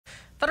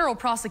Federal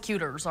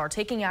prosecutors are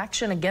taking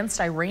action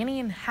against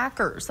Iranian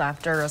hackers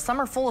after a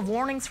summer full of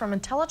warnings from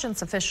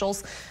intelligence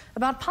officials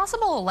about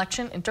possible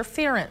election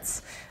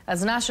interference.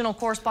 As national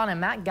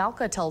correspondent Matt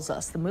Galka tells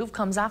us, the move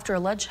comes after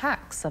alleged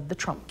hacks of the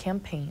Trump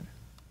campaign.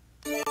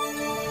 The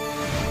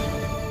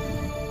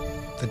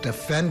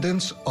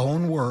defendants'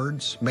 own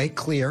words make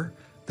clear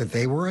that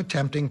they were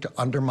attempting to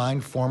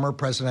undermine former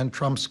President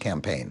Trump's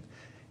campaign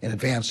in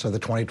advance of the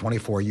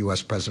 2024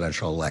 U.S.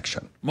 presidential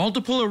election.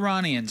 Multiple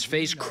Iranians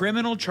face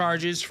criminal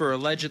charges for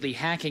allegedly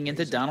hacking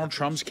into Donald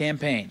Trump's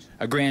campaign.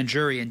 A grand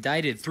jury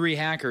indicted 3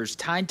 hackers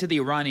tied to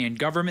the Iranian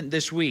government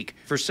this week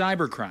for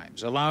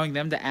cybercrimes, allowing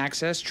them to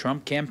access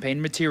Trump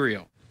campaign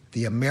material.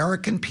 The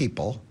American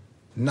people,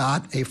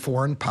 not a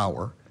foreign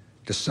power,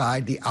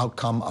 decide the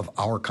outcome of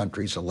our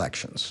country's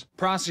elections.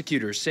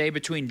 Prosecutors say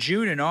between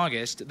June and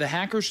August, the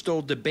hackers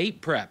stole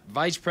debate prep,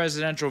 vice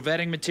presidential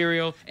vetting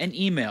material, and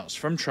emails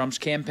from Trump's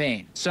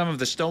campaign. Some of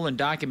the stolen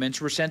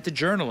documents were sent to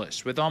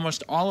journalists, with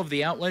almost all of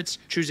the outlets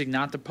choosing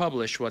not to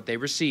publish what they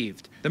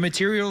received. The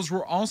materials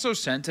were also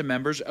sent to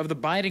members of the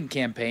Biden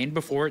campaign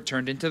before it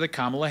turned into the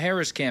Kamala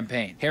Harris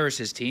campaign.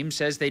 Harris's team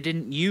says they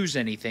didn't use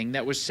anything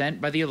that was sent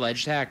by the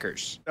alleged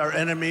hackers. Our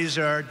enemies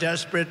are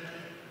desperate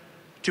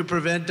to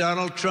prevent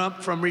Donald Trump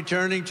from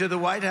returning to the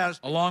White House.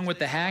 Along with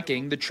the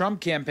hacking, the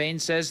Trump campaign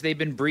says they've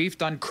been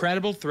briefed on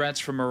credible threats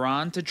from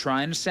Iran to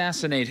try and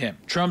assassinate him.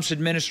 Trump's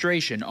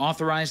administration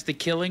authorized the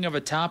killing of a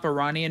top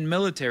Iranian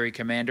military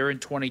commander in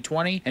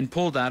 2020 and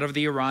pulled out of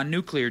the Iran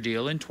nuclear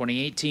deal in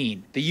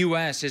 2018. The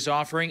U.S. is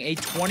offering a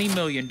 $20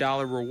 million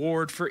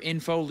reward for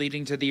info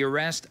leading to the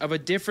arrest of a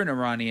different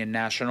Iranian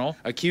national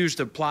accused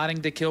of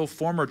plotting to kill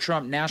former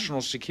Trump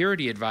national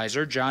security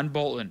advisor John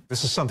Bolton.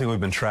 This is something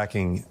we've been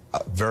tracking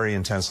very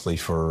intensely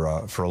for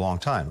a long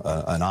time,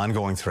 an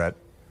ongoing threat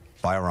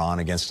by Iran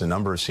against a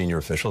number of senior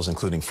officials,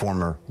 including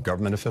former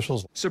government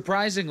officials.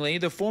 Surprisingly,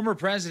 the former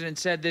president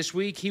said this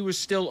week he was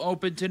still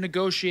open to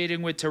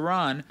negotiating with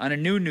Tehran on a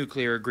new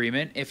nuclear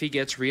agreement if he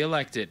gets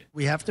reelected.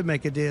 We have to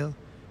make a deal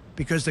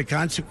because the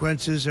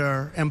consequences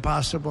are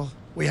impossible.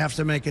 We have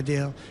to make a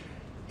deal.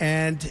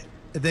 And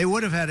they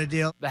would have had a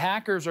deal. The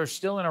hackers are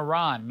still in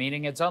Iran,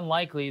 meaning it's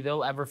unlikely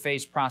they'll ever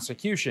face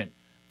prosecution.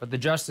 But the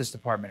Justice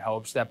Department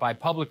hopes that by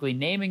publicly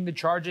naming the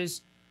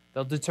charges,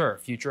 they'll deter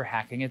future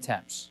hacking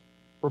attempts.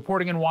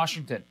 Reporting in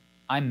Washington,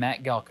 I'm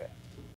Matt Galka.